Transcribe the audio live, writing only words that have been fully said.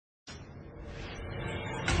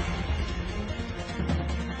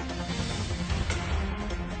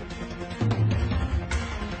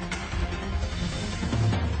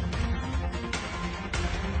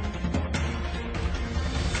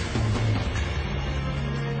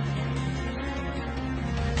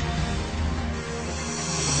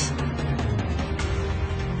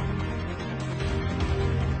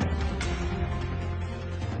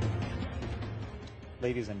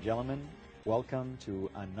Ladies and gentlemen, welcome to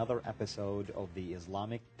another episode of the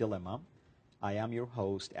Islamic Dilemma. I am your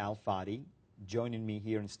host, Al Fadi. Joining me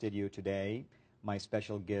here in studio today, my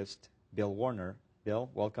special guest, Bill Warner. Bill,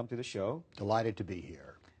 welcome to the show. Delighted to be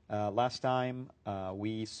here. Last time,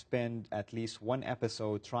 we spent at least one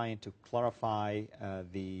episode trying to clarify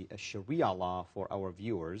the Sharia law for our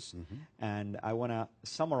viewers. And I want to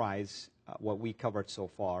summarize what we covered so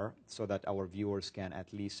far so that our viewers can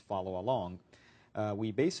at least follow along.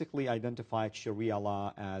 We basically identified Sharia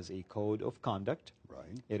law as a code of conduct.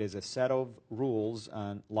 Right. It is a set of rules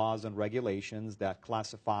and laws and regulations that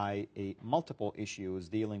classify multiple issues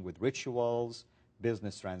dealing with rituals,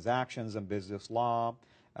 business transactions and business law,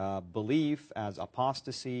 belief as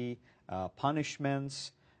apostasy,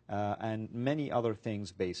 punishments, and many other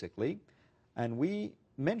things basically. And we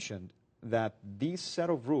mentioned that these set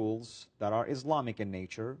of rules that are Islamic in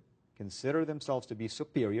nature consider themselves to be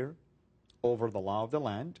superior over the law of the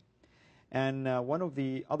land. And one of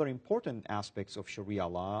the other important aspects of Sharia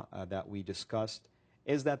law that we discussed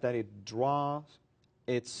is that it draws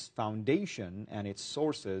its foundation and its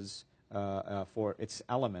sources for its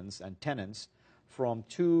elements and tenets from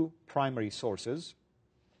two primary sources.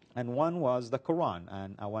 And one was the Quran.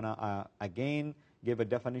 And I want to again give a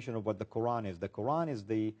definition of what the Quran is. The Quran is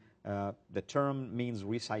the term means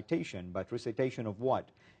recitation, but recitation of what?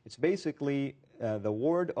 It's basically the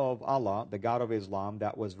word of Allah, the God of Islam,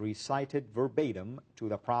 that was recited verbatim to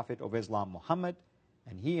the Prophet of Islam, Muhammad,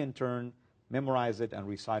 and he in turn memorized it and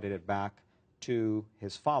recited it back to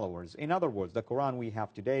his followers. In other words, the Quran we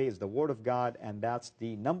have today is the word of God, and that's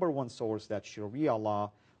the number one source that Sharia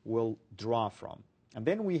law will draw from. And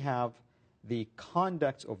then we have the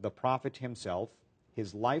conduct of the Prophet himself,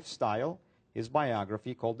 his lifestyle, his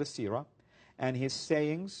biography called the Seerah, and his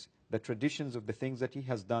sayings, the traditions of the things that he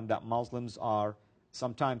has done that Muslims are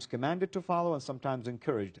sometimes commanded to follow and sometimes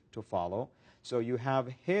encouraged to follow. So you have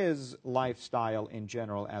his lifestyle in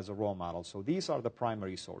general as a role model. So these are the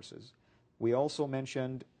primary sources. We also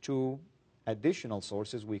mentioned two additional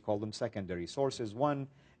sources. We call them secondary sources. One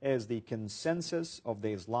is the consensus of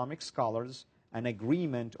the Islamic scholars, an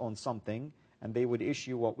agreement on something, and they would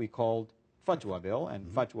issue what we called fatwa bill, and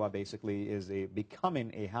fatwa basically is becoming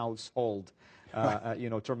a household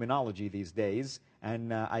terminology these days.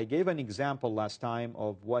 And I gave an example last time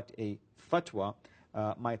of what a fatwa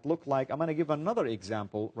might look like. I'm going to give another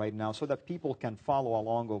example right now so that people can follow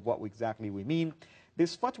along of what exactly we mean.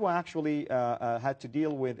 This fatwa actually had to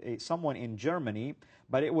deal with someone in Germany,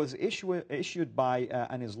 but it was issued by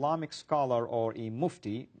an Islamic scholar or a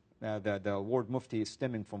mufti. The word mufti is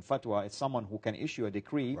stemming from fatwa. It's someone who can issue a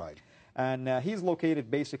decree. Right. And he's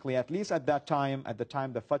located basically, at least at that time, at the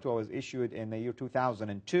time the fatwa was issued in the year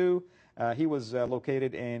 2002, he was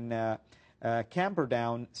located in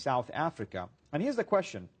Camperdown, South Africa. And here's the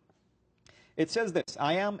question. It says this: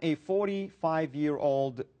 I am a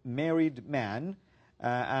 45-year-old married man,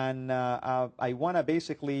 and I want to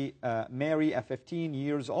basically marry a 15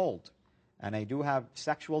 years old, and I do have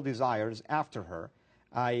sexual desires after her.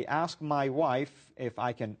 I asked my wife if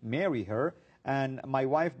I can marry her, and my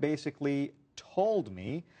wife basically told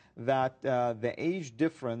me that the age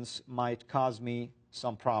difference might cause me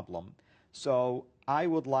some problem. So I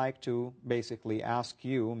would like to basically ask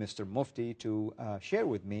you, Mr. Mufti, to share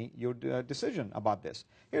with me your decision about this.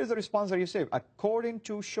 Here's the response that you say. According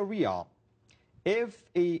to Sharia, if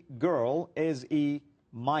a girl is a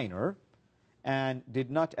minor and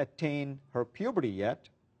did not attain her puberty yet,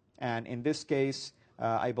 and in this case,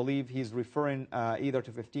 I believe he's referring either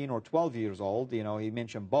to 15 or 12 years old. You know, he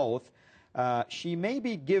mentioned both. She may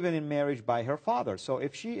be given in marriage by her father. So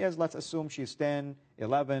if she is, let's assume she's 10,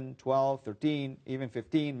 11, 12, 13, even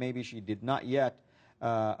 15, maybe she did not yet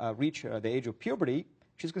reach the age of puberty,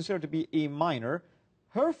 she's considered to be a minor.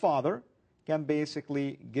 Her father can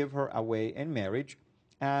basically give her away in marriage.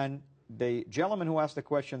 And the gentleman who asked the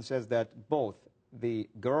question says that both the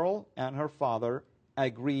girl and her father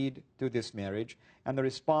agreed to this marriage, and the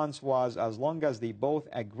response was, as long as they both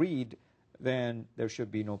agreed, then there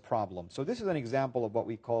should be no problem. So this is an example of what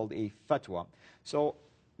we called a fatwa. So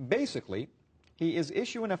basically, he is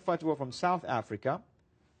issuing a fatwa from South Africa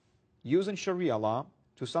using Sharia law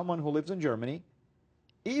to someone who lives in Germany,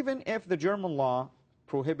 even if the German law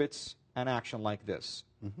prohibits an action like this.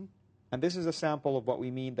 And this is a sample of what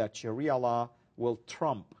we mean that Sharia law will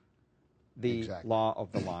trump the law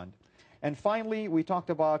of the land. And finally, we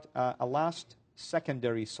talked about a last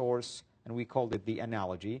secondary source, and we called it the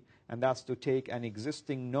analogy, and that's to take an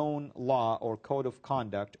existing known law or code of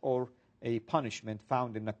conduct or a punishment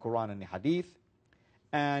found in the Quran and the Hadith,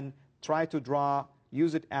 and try to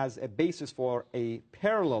use it as a basis for a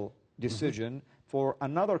parallel decision for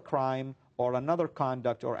another crime or another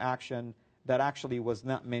conduct or action that actually was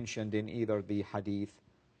not mentioned in either the Hadith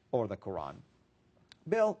or the Quran.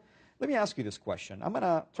 Bill, let me ask you this question. I'm going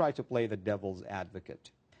to try to play the devil's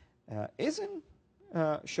advocate. Isn't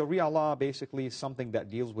Sharia law basically something that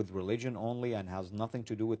deals with religion only and has nothing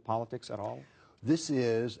to do with politics at all? This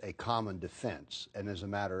is a common defense, and as a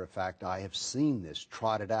matter of fact, I have seen this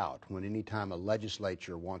trotted out when any time a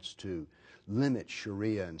legislature wants to limit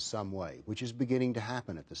Sharia in some way, which is beginning to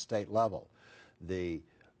happen at the state level. The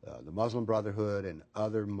Muslim Brotherhood and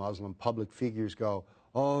other Muslim public figures go,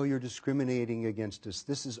 oh, you're discriminating against us.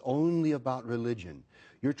 This is only about religion.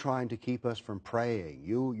 You're trying to keep us from praying.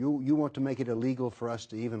 You want to make it illegal for us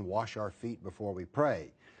to even wash our feet before we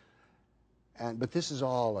pray. But this is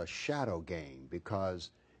all a shadow game,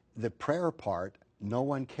 because the prayer part no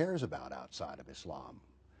one cares about outside of Islam.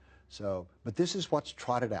 But this is what's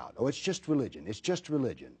trotted out. Oh, it's just religion. It's just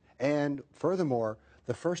religion. And furthermore,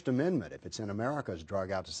 the First Amendment, if it's in America, is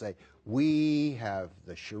drug out to say, we have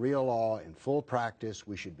the Sharia law in full practice,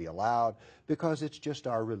 we should be allowed, because it's just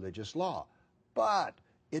our religious law. But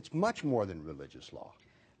it's much more than religious law.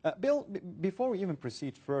 Bill, before we even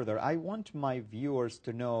proceed further, I want my viewers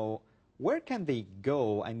to know, where can they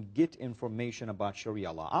go and get information about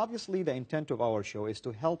Sharia law? Obviously, the intent of our show is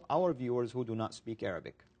to help our viewers who do not speak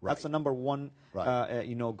Arabic. Right. That's the number one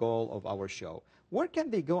goal of our show. Where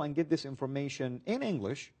can they go and get this information in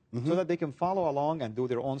English so that they can follow along and do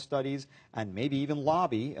their own studies and maybe even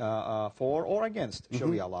lobby for or against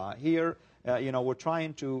Sharia law? Here, we're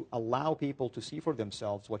trying to allow people to see for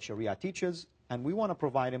themselves what Sharia teaches, and we want to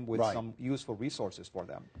provide them with some useful resources for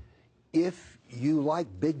them. If you like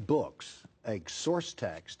big books, a source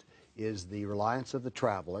text is The Reliance of the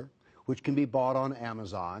Traveler, which can be bought on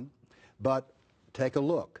Amazon. But take a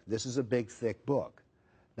look. This is a big, thick book.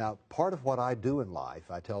 Now, part of what I do in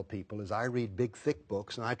life, I tell people, is I read big, thick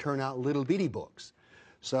books, and I turn out little bitty books.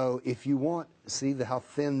 So if you want to see how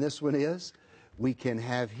thin this one is, we can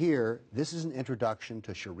have here, this is an introduction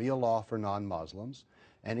to Sharia law for non-Muslims,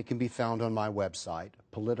 and it can be found on my website,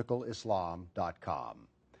 politicalislam.com.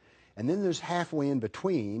 And then there's halfway in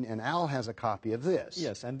between, and Al has a copy of this.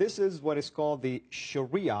 Yes, and this is what is called the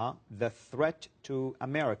Sharia, the Threat to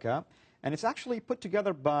America. And it's actually put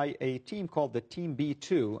together by a team called the Team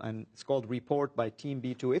B2, and it's called Report by Team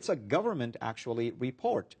B2. It's a government, actually,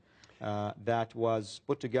 report that was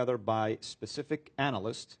put together by specific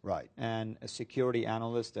analysts and security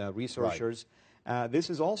analysts, researchers. This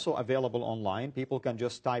is also available online. People can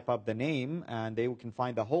just type up the name, and they can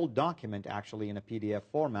find the whole document, actually, in a PDF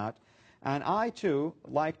format. And I, too,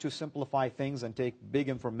 like to simplify things and take big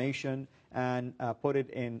information and put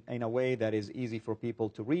it in a way that is easy for people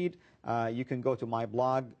to read. You can go to my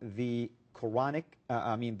blog, the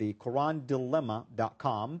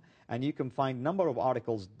QuranDilemma.com, and you can find a number of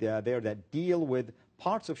articles there that deal with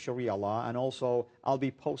parts of Sharia law, and also I'll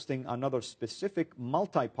be posting another specific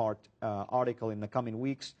multi-part article in the coming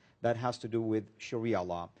weeks that has to do with Sharia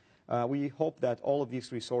law. We hope that all of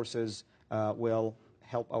these resources will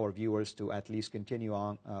help our viewers to at least continue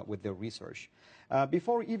on with their research.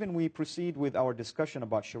 Before even we proceed with our discussion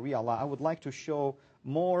about Sharia law, I would like to show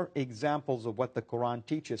more examples of what the Quran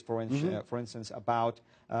teaches, for instance, about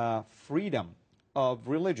freedom of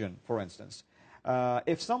religion, for instance.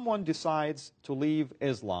 If someone decides to leave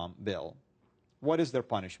Islam, Bill, what is their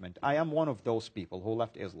punishment? I am one of those people who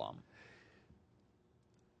left Islam.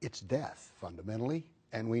 It's death, fundamentally,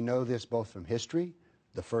 and we know this both from history.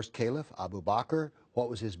 The first caliph, Abu Bakr, what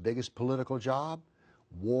was his biggest political job?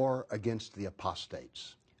 War against the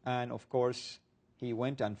apostates. And of course, he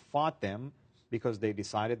went and fought them because they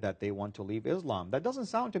decided that they want to leave Islam. That doesn't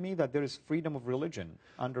sound to me that there is freedom of religion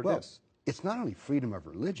under this. It's not only freedom of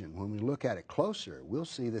religion. When we look at it closer, we'll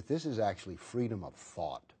see that this is actually freedom of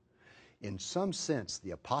thought. In some sense,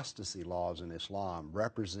 the apostasy laws in Islam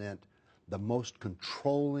represent the most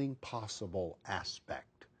controlling possible aspect.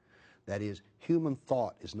 That is, human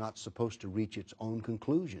thought is not supposed to reach its own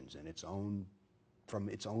conclusions and from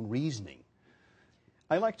its own reasoning.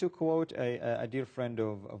 I like to quote a dear friend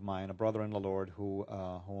of mine, a brother in the Lord,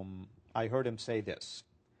 whom I heard him say this: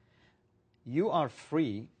 you are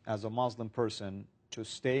free as a Muslim person to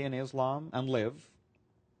stay in Islam and live,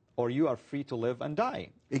 or you are free to live and die.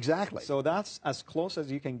 Exactly. So that's as close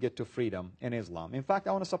as you can get to freedom in Islam. In fact,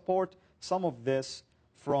 I want to support some of this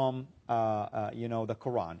from the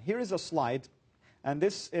Quran. Here is a slide, and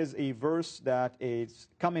this is a verse that is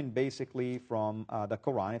coming basically from the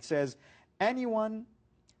Quran. It says, anyone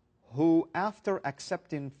who after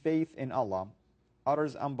accepting faith in Allah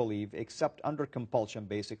utters unbelief except under compulsion,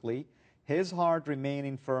 basically, his heart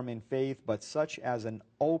remaining firm in faith, but such as an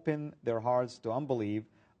open their hearts to unbelief,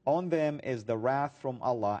 on them is the wrath from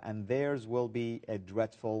Allah, and theirs will be a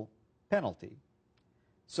dreadful penalty.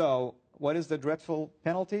 So, what is the dreadful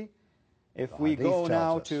penalty? If we go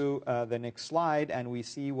now to the next slide and we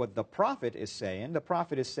see what the Prophet is saying, the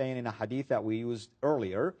Prophet is saying in a hadith that we used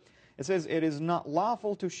earlier, it says, "It is not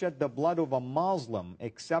lawful to shed the blood of a Muslim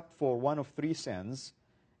except for one of three sins,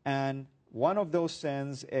 and one of those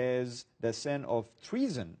sins is the sin of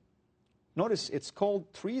treason." Notice it's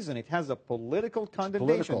called treason. It has a political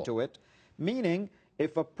connotation to it, meaning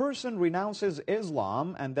if a person renounces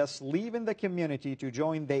Islam and thus leaving the community to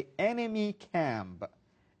join the enemy camp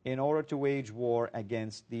in order to wage war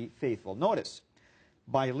against the faithful. Notice,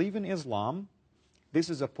 by leaving Islam, this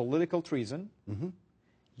is a political treason.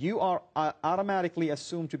 You are automatically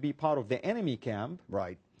assumed to be part of the enemy camp.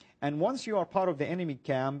 Right. And once you are part of the enemy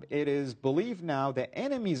camp, it is believed now the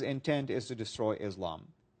enemy's intent is to destroy Islam,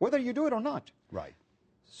 whether you do it or not. Right.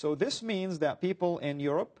 So this means that people in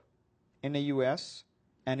Europe, in the U.S.,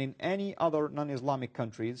 and in any other non-Islamic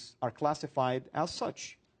countries are classified as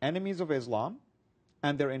such, enemies of Islam,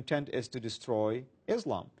 and their intent is to destroy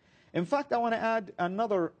Islam. In fact, I want to add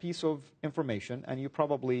another piece of information, and you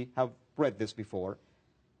probably have read this before.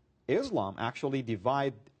 Islam actually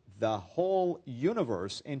divides the whole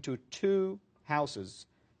universe into two houses,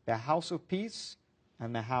 the house of peace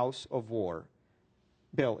and the house of war.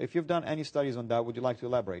 Bill, if you've done any studies on that, would you like to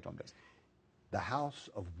elaborate on this? The house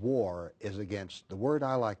of war is against, the word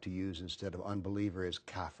I like to use instead of unbeliever is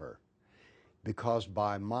kafir, because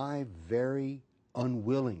by my very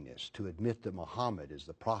unwillingness to admit that Muhammad is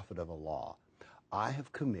the prophet of Allah, I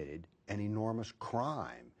have committed an enormous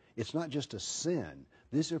crime. It's not just a sin.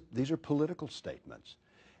 These are political statements.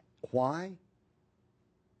 Why?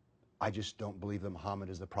 I just don't believe that Muhammad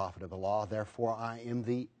is the prophet of Allah, therefore I am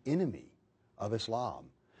the enemy of Islam.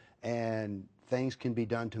 And things can be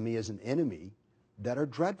done to me as an enemy that are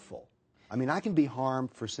dreadful. I mean, I can be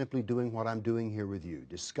harmed for simply doing what I'm doing here with you,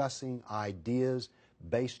 discussing ideas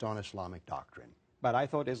based on Islamic doctrine. But I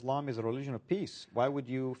thought Islam is a religion of peace. Why would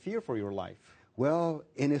you fear for your life? Well,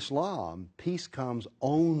 in Islam, peace comes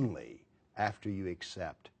only after you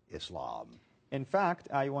accept Islam. In fact,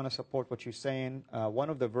 I want to support what you're saying.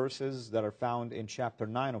 One of the verses that are found in chapter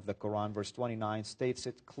 9 of the Quran, verse 29, states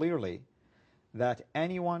it clearly that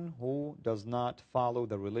anyone who does not follow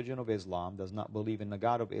the religion of Islam, does not believe in the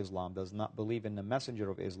God of Islam, does not believe in the messenger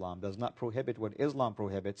of Islam, does not prohibit what Islam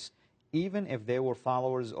prohibits, even if they were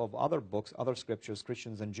followers of other books, other scriptures,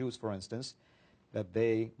 Christians and Jews, for instance, that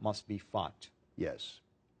they must be fought. Yes.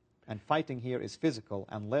 And fighting here is physical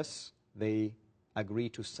unless they agree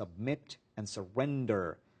to submit and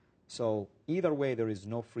surrender. So either way, there is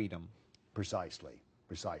no freedom. Precisely.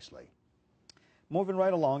 Precisely. Moving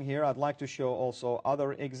right along here, I'd like to show also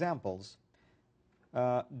other examples.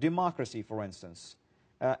 Democracy, for instance.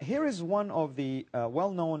 Here is one of the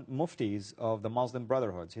well-known muftis of the Muslim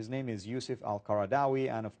Brotherhoods. His name is Yusuf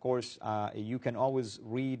al-Qaradawi, and of course, you can always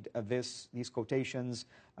read these quotations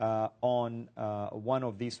on one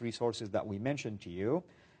of these resources that we mentioned to you.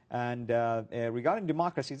 And regarding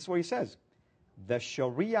democracy, this is what he says. The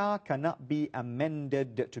Sharia cannot be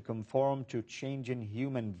amended to conform to changing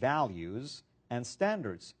human values and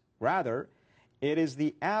standards. Rather, it is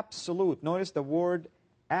the absolute, notice the word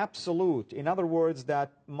absolute. In other words, that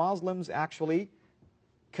Muslims actually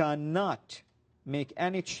cannot make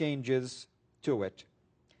any changes to it.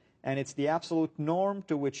 And it's the absolute norm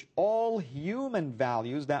to which all human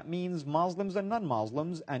values, that means Muslims and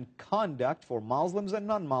non-Muslims, and conduct for Muslims and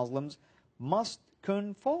non-Muslims must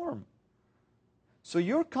conform. So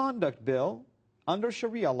your conduct, Bill, under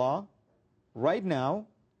Sharia law, right now,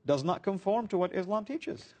 does not conform to what Islam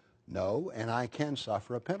teaches. No, and I can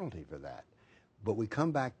suffer a penalty for that. But we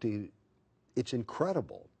come back to, it's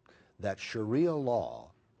incredible that Sharia law,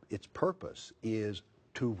 its purpose is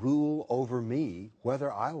to rule over me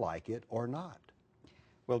whether I like it or not.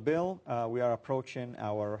 Well, Bill, we are approaching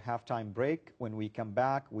our halftime break. When we come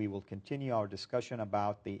back, we will continue our discussion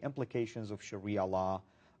about the implications of Sharia law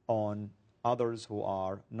on others who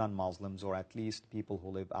are non-Muslims, or at least people who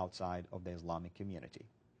live outside of the Islamic community.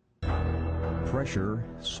 Pressure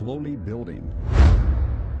slowly building.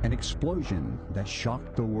 An explosion that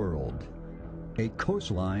shocked the world. A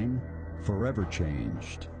coastline forever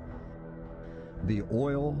changed. The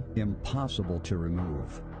oil impossible to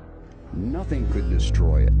remove. Nothing could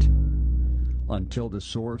destroy it until the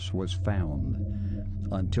source was found,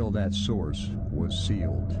 until that source was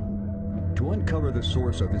sealed. To uncover the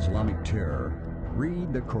source of Islamic terror,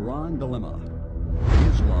 read the Quran Dilemma,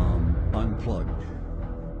 Islam Unplugged.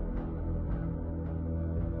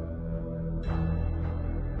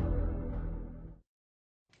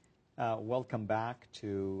 Welcome back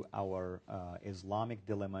to our Islamic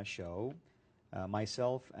Dilemma show.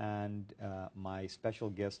 Myself and my special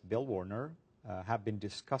guest, Bill Warner, have been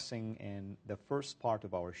discussing in the first part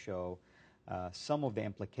of our show some of the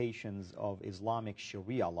implications of Islamic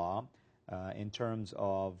Sharia law in terms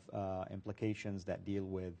of implications that deal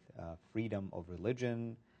with freedom of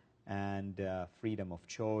religion and freedom of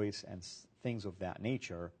choice and things of that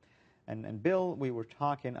nature. And Bill, we were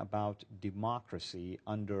talking about democracy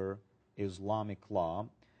under Islamic law,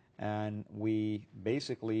 and we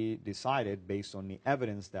basically decided, based on the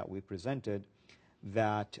evidence that we presented,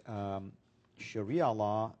 that Sharia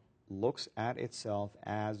law looks at itself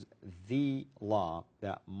as the law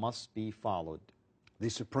that must be followed. The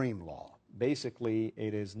supreme law. Basically,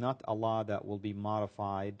 it is not a law that will be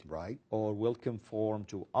modified, right, or will conform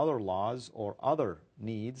to other laws or other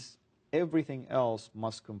needs. Everything else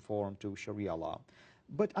must conform to Sharia law.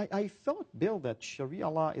 But I thought, Bill, that Sharia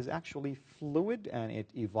law is actually fluid and it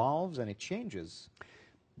evolves and it changes.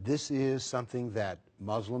 This is something that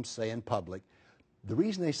Muslims say in public. The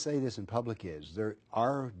reason they say this in public is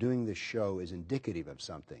our doing this show is indicative of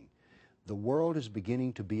something. The world is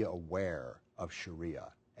beginning to be aware of Sharia.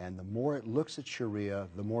 And the more it looks at Sharia,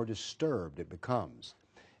 the more disturbed it becomes.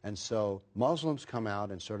 And so Muslims come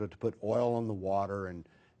out and sort of to put oil on the water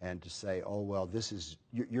and to say, oh, well, this is,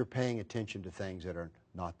 you're paying attention to things that are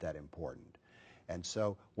not that important. And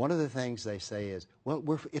so one of the things they say is, well,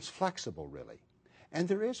 it's flexible, really. And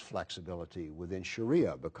there is flexibility within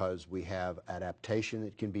Sharia because we have adaptation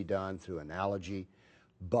that can be done through analogy.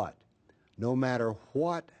 But no matter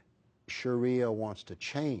what Sharia wants to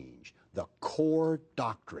change, the core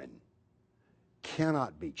doctrine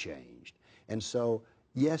cannot be changed. And so,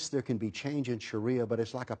 yes, there can be change in Sharia, but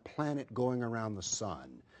it's like a planet going around the sun.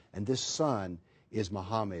 And this sun is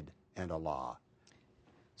Muhammad and Allah.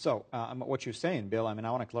 So, what you're saying, Bill, I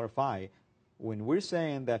want to clarify. When we're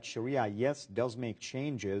saying that Sharia, yes, does make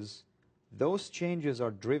changes, those changes are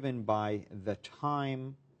driven by the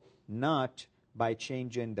time, not by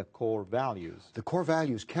changing the core values. The core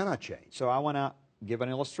values cannot change. So I want to give an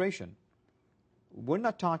illustration. We're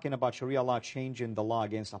not talking about Sharia law changing the law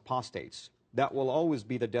against apostates. That will always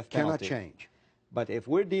be the death penalty. Cannot change. But if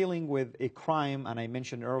we're dealing with a crime, and I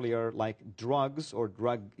mentioned earlier, like drugs or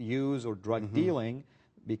drug use or drug dealing,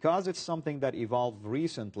 because it's something that evolved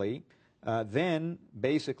recently, then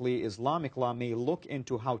basically Islamic law may look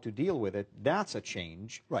into how to deal with it. That's a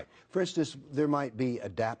change. Right. For instance, there might be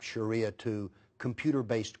adapt Sharia to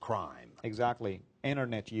computer-based crime. Exactly.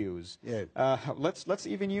 Internet use. Yeah. Let's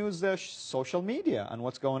even use social media and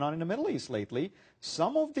what's going on in the Middle East lately.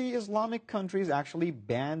 Some of the Islamic countries actually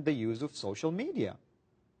banned the use of social media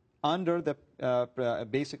under the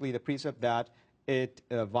basically the precept that it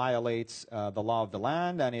violates the law of the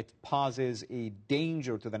land and it poses a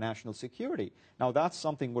danger to the national security. Now, that's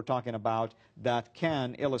something we're talking about that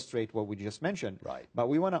can illustrate what we just mentioned. Right. But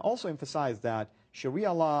we want to also emphasize that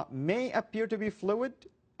Sharia law may appear to be fluid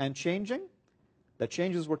and changing. The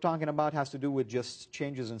changes we're talking about has to do with just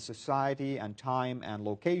changes in society and time and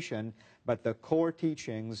location, but the core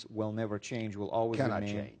teachings will never change, will always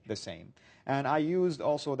remain the same. And I used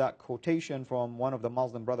also that quotation from one of the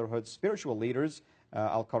Muslim Brotherhood's spiritual leaders,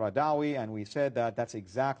 Al-Qaradawi, and we said that that's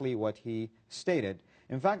exactly what he stated.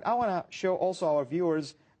 In fact, I want to show also our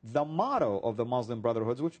viewers the motto of the Muslim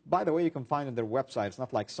Brotherhoods, which, by the way, you can find on their website. It's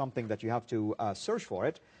not like something that you have to search for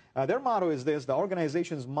it. Their motto is this. The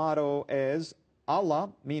organization's motto is, Allah,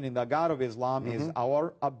 meaning the God of Islam, is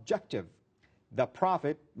our objective. The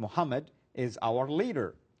Prophet, Muhammad, is our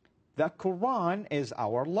leader. The Quran is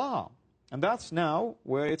our law. And that's now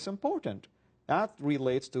where it's important. That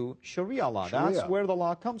relates to Sharia law. Sharia. That's where the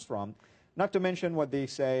law comes from. Not to mention what they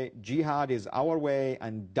say, jihad is our way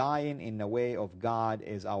and dying in the way of God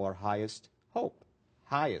is our highest hope.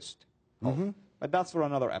 Highest hope. But that's for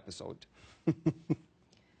another episode.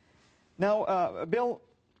 Now, Bill,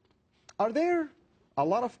 are there a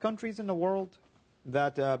lot of countries in the world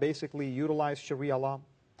that basically utilize Sharia law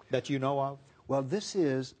that you know of? Well, this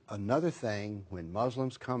is another thing when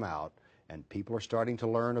Muslims come out and people are starting to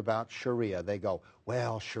learn about Sharia, they go,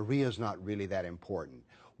 well, Sharia is not really that important.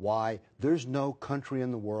 Why? There's no country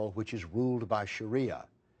in the world which is ruled by Sharia.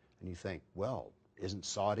 And you think, well, isn't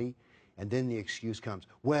Saudi? And then the excuse comes,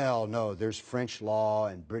 well, no, there's French law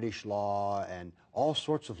and British law and all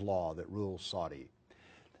sorts of law that rules Saudi.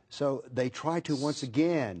 So they try to once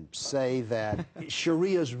again say that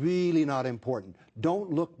Sharia is really not important. Don't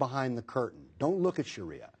look behind the curtain. Don't look at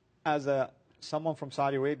Sharia. As someone from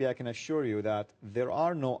Saudi Arabia, I can assure you that there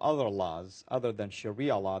are no other laws other than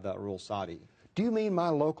Sharia law that rule Saudi. Do you mean my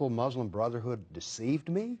local Muslim Brotherhood deceived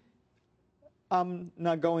me? I'm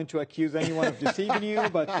not going to accuse anyone of deceiving you,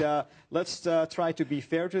 but let's try to be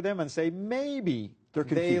fair to them and say maybe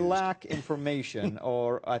they lack information,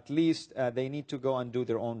 or at least they need to go and do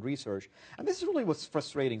their own research. And this is really what's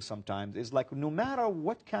frustrating sometimes, is like no matter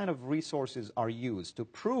what kind of resources are used to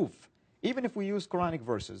prove, even if we use Quranic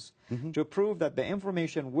verses, to prove that the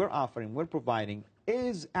information we're offering, we're providing,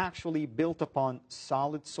 is actually built upon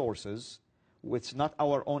solid sources, it's not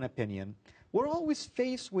our own opinion, we're always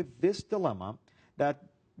faced with this dilemma that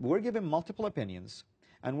we're given multiple opinions,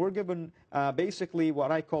 and we're given basically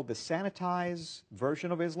what I call the sanitized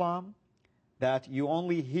version of Islam that you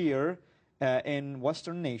only hear in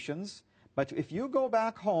Western nations. But if you go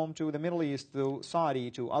back home to the Middle East, to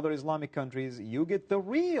Saudi, to other Islamic countries, you get the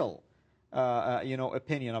real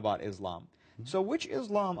opinion about Islam. So which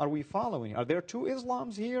Islam are we following? Are there two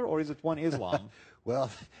Islams here, or is it one Islam?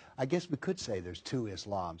 Well, I guess we could say there's two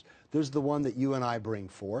Islams. There's the one that you and I bring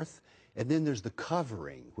forth, and then there's the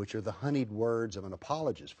covering, which are the honeyed words of an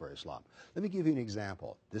apologist for Islam. Let me give you an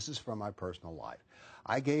example. This is from my personal life.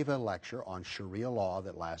 I gave a lecture on Sharia law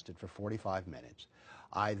that lasted for 45 minutes.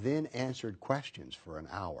 I then answered questions for an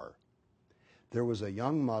hour. There was a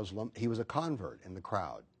young Muslim, he was a convert in the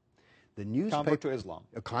crowd. The newspaper, Convert to Islam.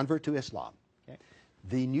 A convert to Islam. Okay.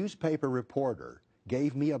 The newspaper reporter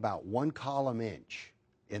gave me about 1 column inch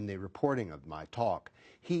in the reporting of my talk.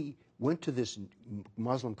 He went to this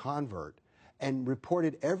Muslim convert and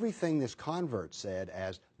reported everything this convert said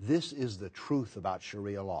as, this is the truth about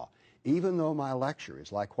Sharia law. Even though my lecture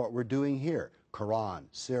is like what we're doing here, Quran,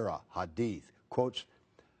 Sirah, Hadith, quotes,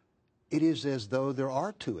 it is as though there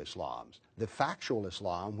are two Islams. The factual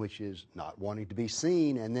Islam, which is not wanting to be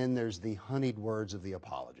seen, and then there's the honeyed words of the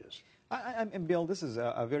apologist. And Bill, this is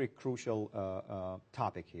a very crucial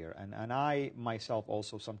topic here, and I myself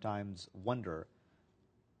also sometimes wonder,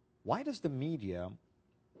 why does the media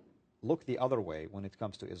look the other way when it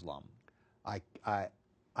comes to Islam?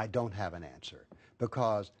 I don't have an answer,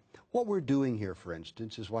 because what we're doing here, for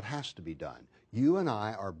instance, is what has to be done. You and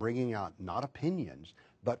I are bringing out not opinions,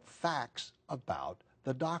 but facts about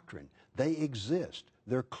the doctrine. They exist.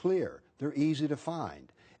 They're clear. They're easy to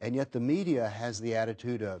find. And yet the media has the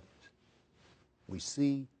attitude of, we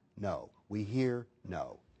see, no. We hear,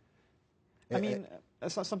 no. I mean,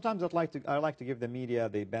 sometimes I like to give the media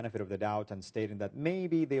the benefit of the doubt and stating that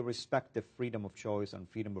maybe they respect the freedom of choice and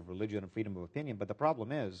freedom of religion and freedom of opinion, but the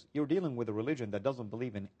problem is you're dealing with a religion that doesn't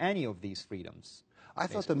believe in any of these freedoms. I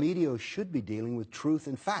thought the media should be dealing with truth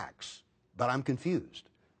and facts, but I'm confused,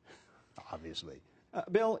 obviously.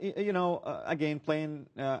 Bill, again, playing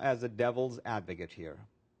as a devil's advocate here.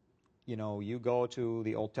 You go to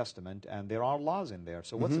the Old Testament and there are laws in there.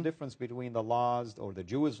 So what's the difference between the laws or the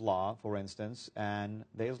Jewish law, for instance, and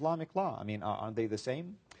the Islamic law? I mean, aren't they the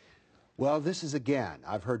same? Well, this is, again,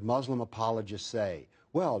 I've heard Muslim apologists say,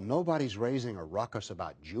 well, nobody's raising a ruckus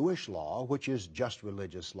about Jewish law, which is just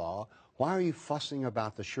religious law. Why are you fussing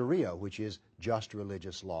about the Sharia, which is just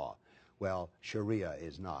religious law? Well, Sharia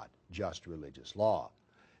is not just religious law,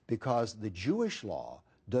 because the Jewish law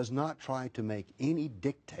does not try to make any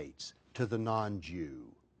dictates to the non-Jew.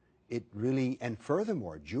 It really, and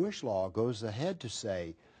furthermore, Jewish law goes ahead to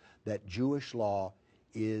say that Jewish law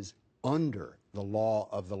is under the law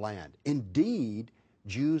of the land. Indeed,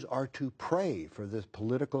 Jews are to pray for the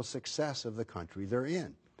political success of the country they're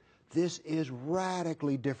in. This is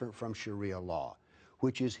radically different from Sharia law,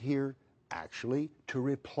 which is here actually to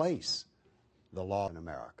replace the law in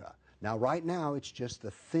America. Now, right now, it's just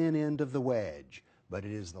the thin end of the wedge, but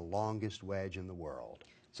it is the longest wedge in the world.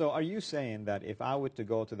 So are you saying that if I were to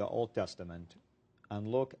go to the Old Testament and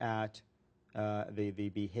look at the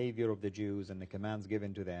behavior of the Jews and the commands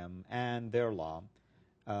given to them and their law,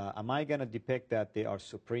 am I going to depict that they are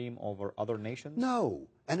supreme over other nations? No,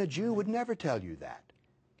 and a Jew would never tell you that.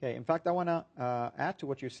 Okay, in fact, I want to add to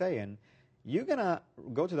what you're saying. You're going to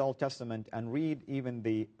go to the Old Testament and read even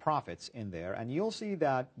the prophets in there, and you'll see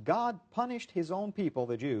that God punished his own people,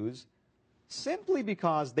 the Jews, simply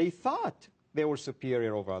because they thought they were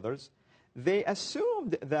superior over others. They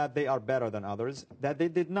assumed that they are better than others, that they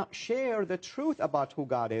did not share the truth about who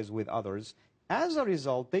God is with others. As a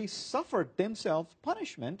result, they suffered themselves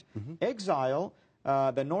punishment, exile.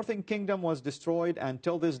 The northern kingdom was destroyed, and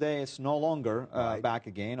till this day it's no longer back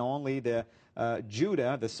again. Only the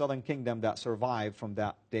Judah, the southern kingdom, that survived from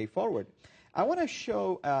that day forward. I want to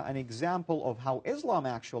show an example of how Islam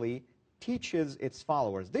actually teaches its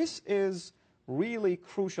followers. This is really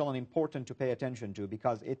crucial and important to pay attention to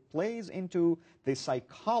because it plays into the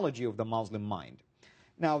psychology of the Muslim mind.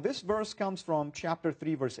 Now, this verse comes from chapter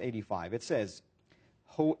 3, verse 85. It says,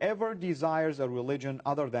 "Whoever desires a religion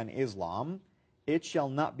other than Islam it shall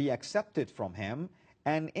not be accepted from him,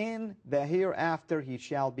 and in the hereafter he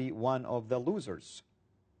shall be one of the losers.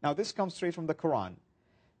 Now, this comes straight from the Quran.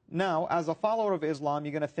 Now, as a follower of Islam,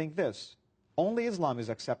 you're going to think this. Only Islam is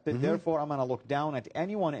accepted, therefore I'm going to look down at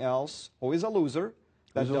anyone else who is a loser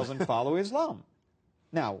that doesn't follow Islam.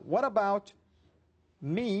 Now, what about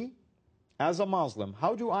me as a Muslim?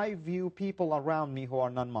 How do I view people around me who are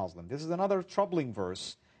non-Muslim? This is another troubling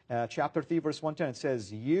verse. Chapter 3, verse 110, it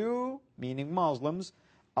says, you, meaning Muslims,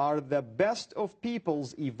 are the best of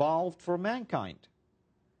peoples evolved for mankind.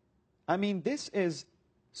 I mean, this is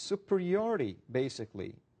superiority,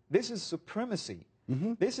 basically. This is supremacy.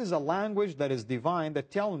 This is a language that is divine,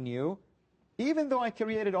 that telling you, even though I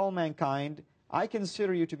created all mankind, I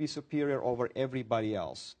consider you to be superior over everybody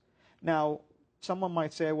else. Now, someone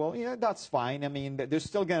might say, well, yeah, that's fine. I mean, they're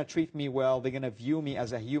still going to treat me well. They're going to view me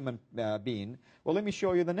as a human being. Well, let me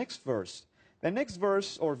show you the next verse. The next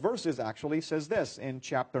verse, or verses actually, says this. In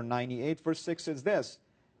chapter 98, verse 6, says this.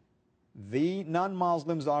 The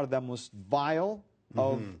non-Muslims are the most vile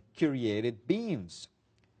of created beings.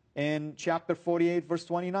 In chapter 48, verse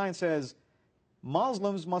 29 says,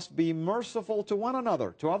 Muslims must be merciful to one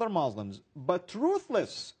another, to other Muslims, but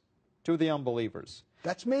ruthless to the unbelievers.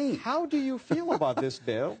 That's me. How do you feel about this,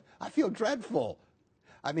 Bill? I feel dreadful.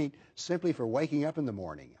 I mean, simply for waking up in the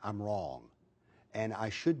morning, I'm wrong, and I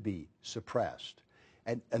should be suppressed.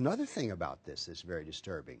 And another thing about this that's very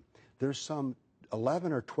disturbing, there's some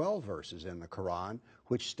 11 or 12 verses in the Quran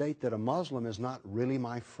which state that a Muslim is not really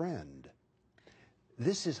my friend.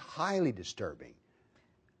 This is highly disturbing.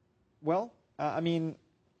 Well, I mean,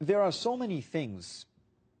 there are so many things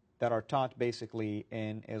that are taught basically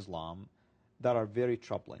in Islam that are very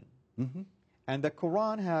troubling. And the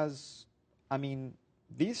Quran has, I mean,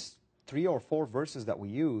 these 3 or 4 verses that we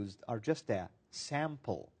used are just a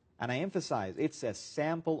sample. And I emphasize, it's a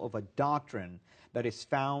sample of a doctrine that is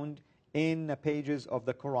found in the pages of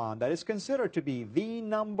the Quran that is considered to be the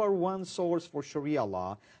 #1 source for Sharia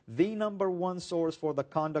law, the #1 source for the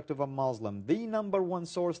conduct of a Muslim, the #1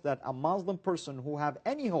 source that a Muslim person who have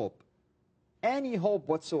any hope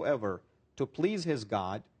whatsoever to please his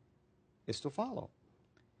God is to follow.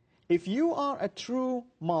 If you are a true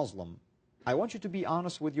Muslim, I want you to be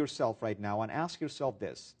honest with yourself right now and ask yourself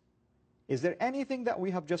this. Is there anything that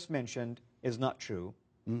we have just mentioned is not true?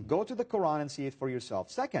 Go to the Quran and see it for yourself.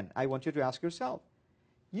 Second, I want you to ask yourself,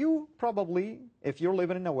 you probably, if you're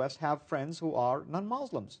living in the West, have friends who are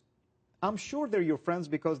non-Muslims. I'm sure they're your friends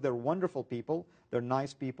because they're wonderful people, they're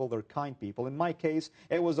nice people, they're kind people. In my case,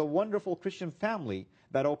 it was a wonderful Christian family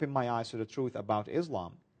that opened my eyes to the truth about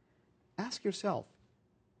Islam. Ask yourself,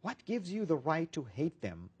 what gives you the right to hate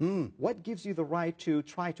them? What gives you the right to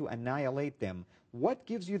try to annihilate them? What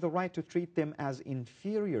gives you the right to treat them as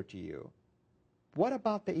inferior to you? What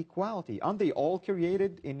about the equality? Aren't they all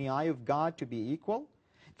created in the eye of God to be equal?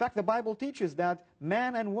 In fact, the Bible teaches that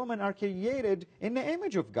man and woman are created in the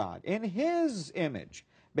image of God, in His image,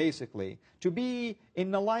 basically, to be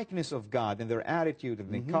in the likeness of God, in their attitude,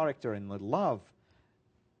 in their character, in their love.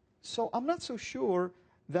 So I'm not so sure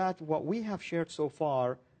that what we have shared so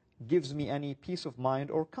far gives me any peace of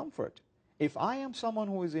mind or comfort. If I am someone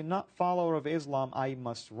who is a not follower of Islam, I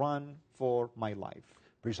must run for my life.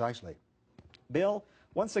 Precisely. Bill,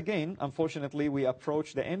 once again, unfortunately, we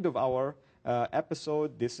approach the end of our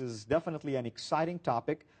episode. This is definitely an exciting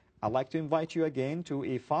topic. I'd like to invite you again to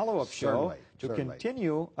a follow-up show to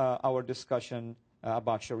continue our discussion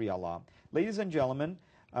about Sharia law. Ladies and gentlemen,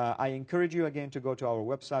 I encourage you again to go to our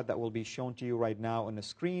website that will be shown to you right now on the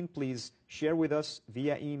screen. Please share with us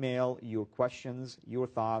via email your questions, your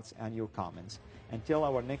thoughts, and your comments. Until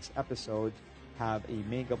our next episode, have a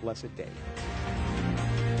mega blessed day.